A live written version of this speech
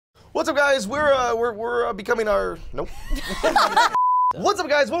What's up, guys? We're becoming our nope. What's up,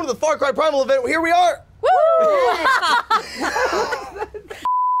 guys? Welcome to the Far Cry Primal event. Here we are. Woo!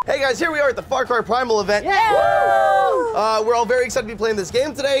 Hey guys, here we are at the Far Cry Primal event. Yeah! We're all very excited to be playing this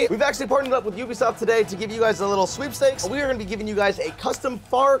game today. We've actually partnered up with Ubisoft today to give you guys a little sweepstakes. We are going to be giving you guys a custom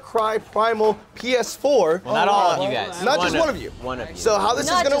Far Cry Primal PS4. Well, not all of you guys. Not just one of you. One of you. So how this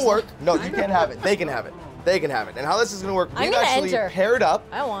is going to work, no, you can't have it. They can have it. They can have it. And how this is going to work, we've actually paired up.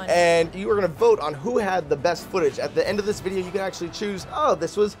 I want. And you are going to vote on who had the best footage. At the end of this video, you can actually choose, oh,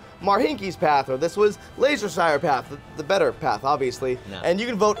 this was Marhinki's path, or this was Lasershire path, the better path, obviously. No. And you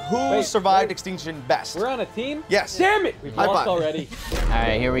can vote who survived Extinction best. We're on a team? Yes. Damn it! We've lost already. All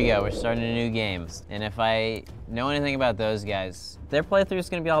right, here we go. We're starting a new game. And if I know anything about those guys, their playthrough is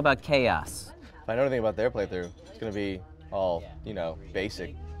going to be all about chaos. If I know anything about their playthrough, it's going to be all, you know,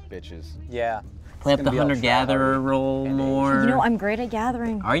 basic bitches. Yeah. Play up the hunter-gatherer role more. You know, I'm great at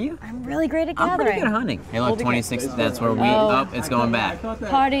gathering. Are you? I'm really great at gathering. I'm pretty good at hunting. Hey, look, 26, that's where we, it's going back.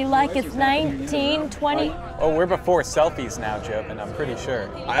 Party like it's 1920. Oh, we're before selfies now, Jobin, I'm pretty sure.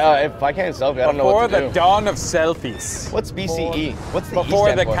 If I can't selfie, I don't know what to do. Before the dawn of selfies. What's BCE? What's the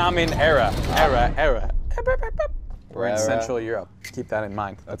Before E the Common Era. Era. We're in Era. Central Europe. Keep that in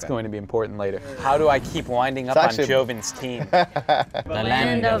mind. That's going to be important later. How do I keep winding up on Jovin's team? The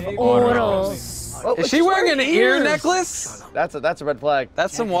land of Oros. Oh, Is she wearing an ear necklace? That's a red flag.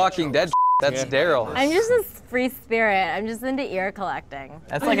 That's some Walking Dead. That's Daryl. I'm just a free spirit. I'm just into ear collecting.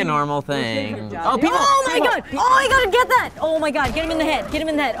 That's like a normal thing. Oh, people! Oh my god! Oh, I gotta get that! Oh my god, get him in the head. Get him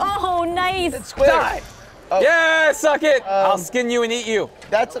in the head. Oh, nice! It's square. Die! Oh. Yeah, suck it! I'll skin you and eat you.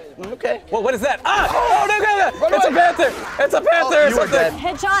 That's okay. What is that? Ah! Oh, no! It's a panther! It's a panther or something!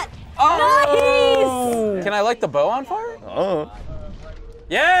 Headshot! Oh! Nice! Can I light the bow on fire?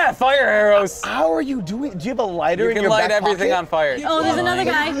 Yeah, fire arrows! How are you doing? Do you have a lighter in your back pocket? You can light everything pocket? on fire. Oh, there's another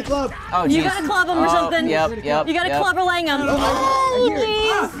guy. Oh, you gotta club him or something. Yep. You gotta club or lang him. Oh,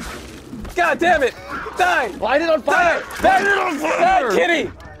 jeez! God damn it! Die! Light it on fire! Die, kitty!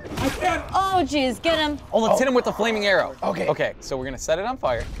 Oh, jeez, get him. Oh, let's hit him with the flaming arrow. Okay. Okay, so we're gonna set it on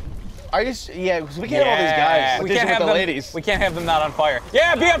fire. Are you? Yeah, because we can't have all these guys. We can't have the them. ladies. We can't have them not on fire.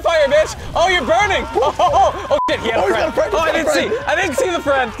 Yeah, be on fire, bitch! Oh, you're burning! Oh shit, he had a friend. Oh, I didn't see the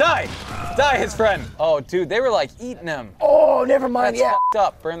friend. Die! Die, his friend. Oh, dude, they were like eating him. Oh, never mind. That's fucked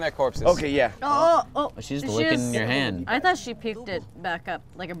up. Burn their corpses. Okay, yeah. Oh. She's licking your hand. I thought she peeked it back up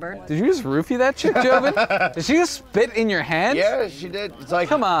like a bird. Did you just roofie that chick, Jobin? Did she just spit in your hand? Yeah, she did. It's like,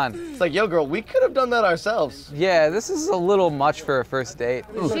 come on. It's like, yo, girl, we could have done that ourselves. Yeah, this is a little much for a first date.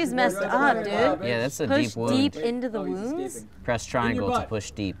 She's messed up, dude. Yeah, that's a deep wound. Push deep into the wounds. Press triangle to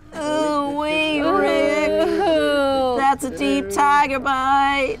push deep. Oh, wait, Rick. That's a deep tiger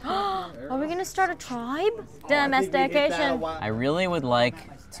bite. Are we gonna start a tribe? Domestication. I really would like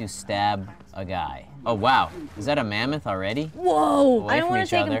to stab a guy. Oh, wow. Is that a mammoth already? Whoa. I don't want to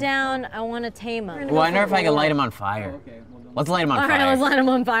take him down. I want to tame him. Well, I wonder if I can light him on fire. Let's light him on fire. All right, let's light him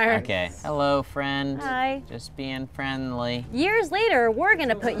on fire. Okay. Hello, friend. Hi. Just being friendly. Years later, we're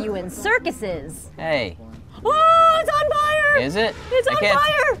gonna put you in circuses. Hey. Oh, it's on fire! Is it? It's on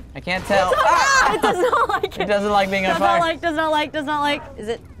fire! I can't tell. It does not like it. It doesn't like being on fire. Does not like. Is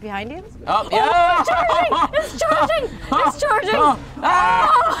it behind you? Oh, yeah! It's charging! It's charging! Oh,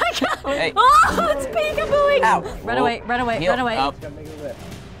 Oh my god! Hey. Oh, it's peekabooing! Ow. Run away. Oh.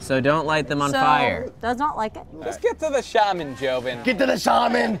 So don't light them on fire. Does not like it. Let's get to the shaman, Jobin. Get to the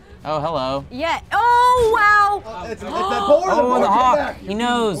shaman! Oh, hello. Yeah. Oh, wow! It's that boar! Oh, the hawk. He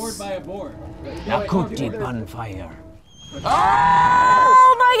knows. Bored by a boar. Now cook deep on fire.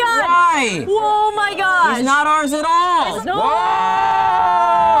 Oh my god! Why? Oh my god! He's not ours at all. No!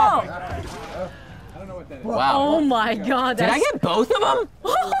 Wow. Oh my god! Did I get both of them?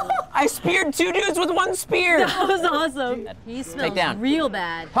 I speared 2 dudes with 1 spear. That was awesome. He smells real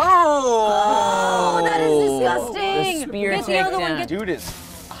bad. Oh! That is disgusting. The spear Get the other one. takedown. Dude is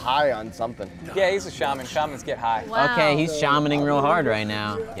high on something. Yeah, he's a shaman. Shamans get high. Wow. Okay, he's shamaning real hard right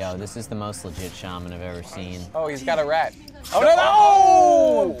now. Yo, this is the most legit shaman I've ever seen. Oh, he's got a rat. Oh,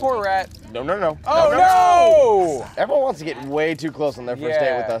 no! Poor rat. No. Oh, no! Everyone wants to get way too close on their first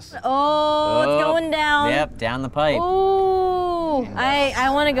date with us. Oh, it's going down. Yep, down the pipe. Ooh, I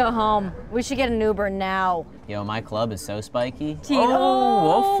want to go home. We should get an Uber now. Yo, my club is so spiky. Oh,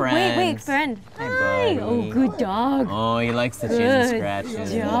 wolf friend. Wait, friend. Hey, Hi. buddy. Oh, good dog. Oh, he likes the chins and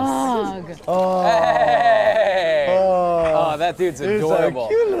scratches. Good dog. Oh. Hey! Oh, that dude's He's adorable. a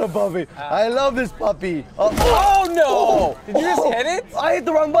cute little puppy. I love this puppy. Oh, Oh no! Did you just hit it? I hit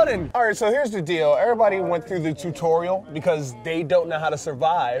the wrong button. All right, so here's the deal. Everybody went through the tutorial because they don't know how to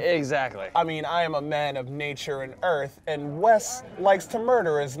survive. Exactly. I mean, I am a man of nature and earth, and Wes likes to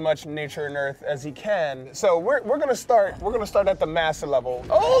murder as much nature and earth as he can. So we're gonna start at the master level.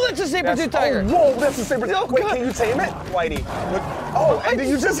 Oh, that's a saber-tooth tiger. Oh, whoa, that's a saber-tooth. Oh, Wait, God. can you tame it, Whitey? Look. Oh, and then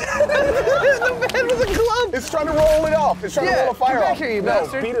you just The man with a club. It's trying to roll it off. It's trying to roll a fire get back off. here, you no,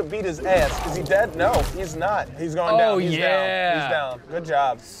 bastard. beat his ass. Is he dead? No, he's not. He's going down. He's yeah. down. He's down. Good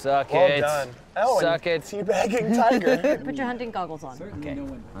job. Suck well it. done. Oh, Suck and it. Teabagging tiger. Put your hunting goggles on. Okay.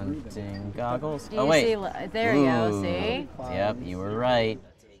 Hunting goggles. Do Oh you wait. see? There you go. Ooh. See? Yep, you were right.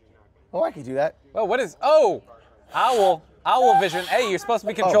 Oh, I can do that. Oh, what is? Oh, owl. Owl vision. Hey, you're supposed to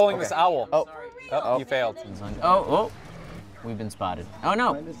be controlling okay. this owl. Oh, You failed. Oh. We've been spotted. Oh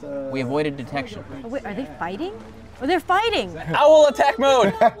no. We avoided detection. Oh, wait, are they fighting? Oh, they're fighting. Owl attack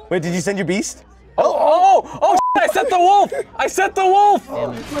mode. wait, did you send your beast? Oh, I set the wolf. I set the wolf.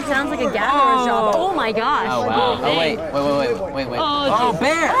 It sounds like a gatherer's job. Oh my gosh. Oh wow. Oh wait. Oh, Oh,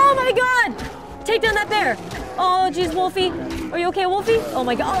 bear. Oh my god! Take down that bear. Oh jeez, Wolfie. Are you okay, Wolfie? Oh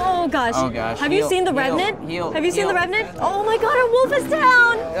my god. Oh gosh. Oh gosh. Have you seen the Heal, Revenant? heal, Have you seen the heal. Revenant? Oh my god, our wolf is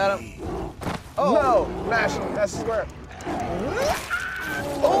down. Got him. Oh, no, mash. That's square.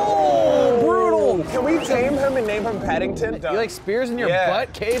 Oh, brutal. Can we tame him and name him Paddington? You like spears in your Yeah.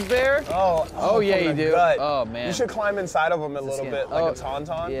 butt, cave bear? Oh, yeah, from you the do. gut. Oh, man. You should climb inside of him a little bit, like a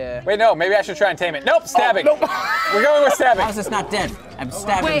tauntaun. Yeah. Wait, no, maybe I should try and tame it. Nope, stabbing. nope. We're going with stabbing. How is this not dead? I've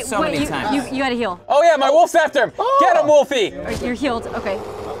stabbed him Wait, so many times. you gotta heal. Oh yeah, my wolf's after him. Get him, Wolfie. You're healed. Okay.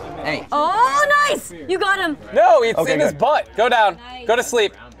 Hey. Oh, nice! You got him. No, it's Okay, in his good. butt. Go down. Go to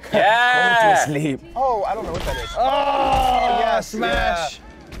sleep. Yeah. Sleep. Oh, I don't know what that is. Oh, Yes, smash.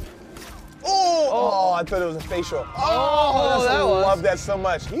 Oh, I thought it was a facial. Oh, I that was. love that so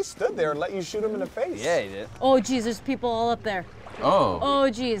much. He stood there and let you shoot him in the face. Yeah, he did. Oh jeez, there's people all up there. Oh. Oh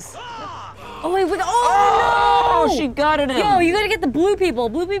jeez. Oh wait, oh no! She gutted him. Yo, you gotta get the blue people.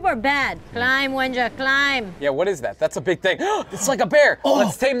 Blue people are bad. Climb, Wenja, climb. Yeah, what is that? That's a big thing. It's like a bear.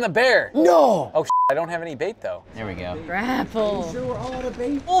 Let's tame the bear. No. Oh, I don't have any bait though. There we go. Grapple.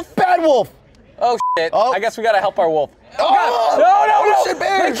 Wolf, bad wolf. Oh shit. Oh. I guess we gotta help our wolf. Oh, No. shit,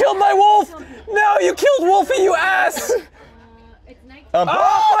 bear. They killed my wolf. No, you killed Wolfie, you ass. Oh,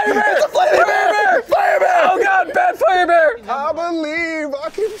 Fire bear. It's a fire bear. Fire bear. Oh god, bad fire bear. I believe I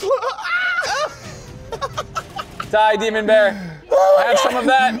can fly. Die, demon bear. Have some of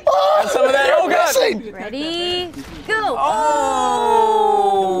that. Have some of that. Oh god. Missing. Ready? Go.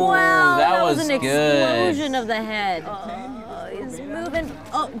 Oh, wow. that was an good. explosion of the head. Oh, he's moving.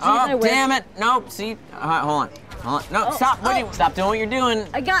 Oh, geez, I Oh, wish. damn it. Nope. See? Hold on. No, stop. Stop doing what you're doing.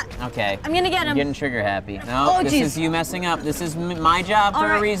 I got. Okay. I'm gonna get You're him. getting trigger happy. No, Oh, this geez. is you messing up. This is my job for All a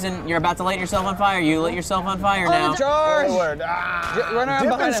right. reason. You're about to light yourself on fire. You lit yourself on fire now. Charge. Forward. Run around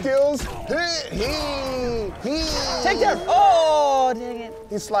Dipping behind him. skills. Take that. Oh, dang it.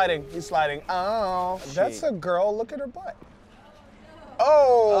 He's sliding. He's sliding. Oh, that's a girl. Look at her butt.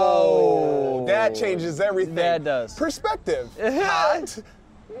 Oh, that changes everything. That does. Perspective. Hot.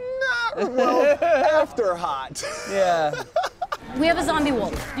 Not well. After hot. Yeah. We have a zombie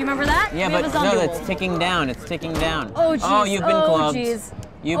wolf. Do you remember that? Yeah, we but have a zombie no, wolf. it's ticking down. It's ticking down. Oh, jeez. Oh, you've been clubbed. Jeez.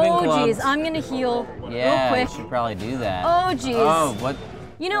 You've been clubbed. Oh, jeez. I'm gonna heal Yeah, real you quick. should probably do that. Oh, jeez. Oh, what?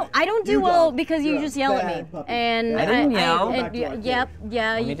 You know, I don't do well because you just yell at me. And I didn't yell. Yep,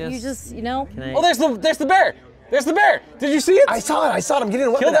 yeah, me you just- just, you know. Can I- Oh, there's the bear. There's the bear. Did you see it? I saw it. I'm getting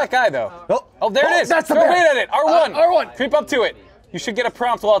a weapon. Kill that guy though. Oh, there it is. That's the Throw bear. bait at it. R1. R1. Creep up to it. You should get a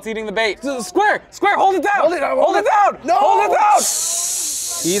prompt while it's eating the bait. Square. Hold it down. Hold it down, Hold it down. No. Hold it down.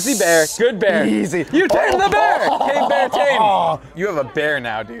 Easy bear. Good bear. Easy. You tamed the bear. Cave bear tame. You have a bear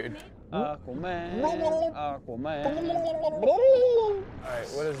now, dude. Aquaman. All right,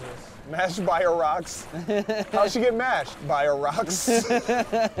 what is this? Mashed bio rocks. How'd she get mashed? Bio rocks.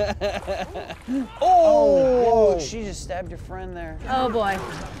 Oh, she just stabbed your friend there. Oh, boy.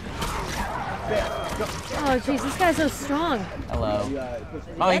 Oh, jeez, this guy's so strong. Hello.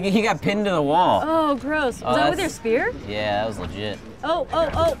 Oh, he got pinned to the wall. Oh, gross. Was that with your that's- spear? Yeah, that was legit. Oh,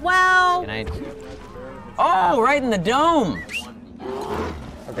 wow. Can I? Oh, right in the dome.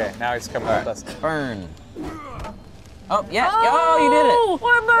 Okay, now he's coming with us. Burn. Oh, yeah. Oh, you did it.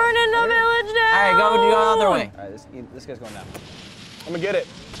 We're burning the village down. All right, go the other way. All right, this guy's going down. I'm gonna get it.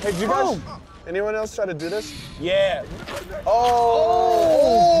 Hey, did you guys? Anyone else try to do this? Yeah.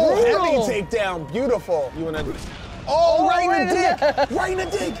 Oh, heavy takedown. Beautiful. You wanna? Oh, right in the dig. Right in the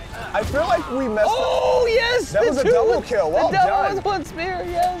dig. I feel like we messed up. Oh, yes. That was a double kill. Well done. one spear,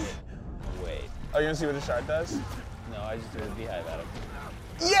 yes. Wait. Are you gonna see what the shark does? No, I just threw a beehive at him.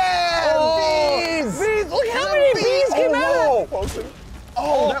 Yeah, bees! Bees, look how many bees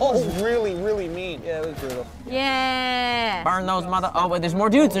was really, really mean. Yeah, it was brutal. Yeah. Burn those mother. Oh, wait, there's more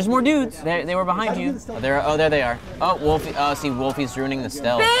dudes. There's more dudes. They were behind you. Oh, there they are. Oh, Wolfie. Oh, see, Wolfie's ruining the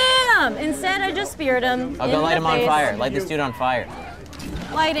stealth. Bam! Instead, I just speared him. I'll go light him on fire. Light this dude on fire.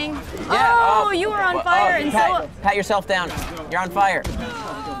 Lighting. Yeah, Oh, you were on fire, and so. Pat yourself down. You're on fire.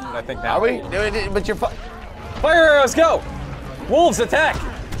 I think Are we? But you're Fire arrows, go! Wolves, attack!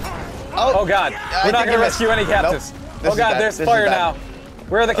 Oh God, we're not gonna rescue any captives. Nope. Oh God, there's fire now.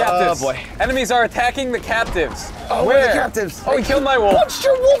 Where are the captives? Oh boy. Enemies are attacking the captives. Oh, where are the captives? Oh, he killed my wolf. Punched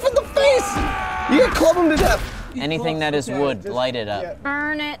your wolf in the face! You can club him to death. Anything that is wood, light it up.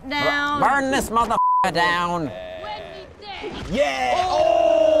 Burn it down. Burn this motherfucker down. Yeah!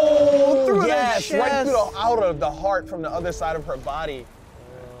 Oh! Through the yes! chest. Right through the, out of the heart from the other side of her body.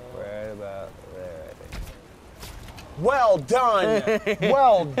 Right about there, I think. Well done.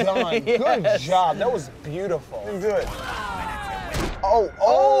 Well done. Good job. That was beautiful. Good.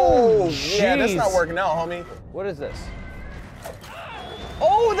 Oh, yeah, that's not working out, homie. What is this?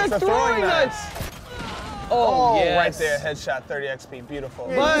 Oh, they're It's a throwing knife. us! Oh, yes. right there, headshot, 30 XP, beautiful.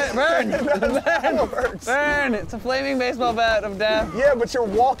 Burn! Works. Burn! It's a flaming baseball bat of death. Yeah, but you're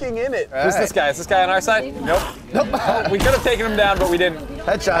walking in it. Who's this guy? Is this guy on our side? Nope. Oh, we could have taken him down, but we didn't.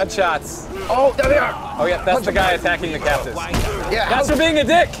 Headshot. Headshots. Oh, there they are. Oh yeah, that's the guy attacking the captives. Yeah. That's for being a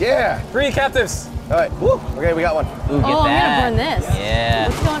dick! Yeah. Free captives! All right. Woo. Okay, we got one. Ooh, get Oh, that. I'm gonna burn this. Yeah.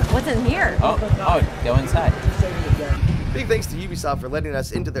 What's in here? Oh, go inside. Big thanks to Ubisoft for letting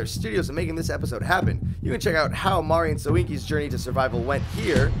us into their studios and making this episode happen. You can check out how Mari and Soinki's journey to survival went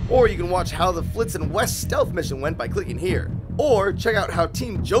here, or you can watch how the Flitz and West stealth mission went by clicking here. Or check out how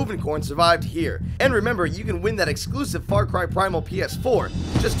Team Jovencorn survived here. And remember, you can win that exclusive Far Cry Primal PS4.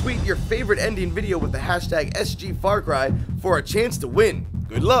 Just tweet your favorite ending video with the hashtag SGFarCry for a chance to win.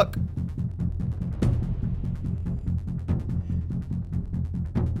 Good luck!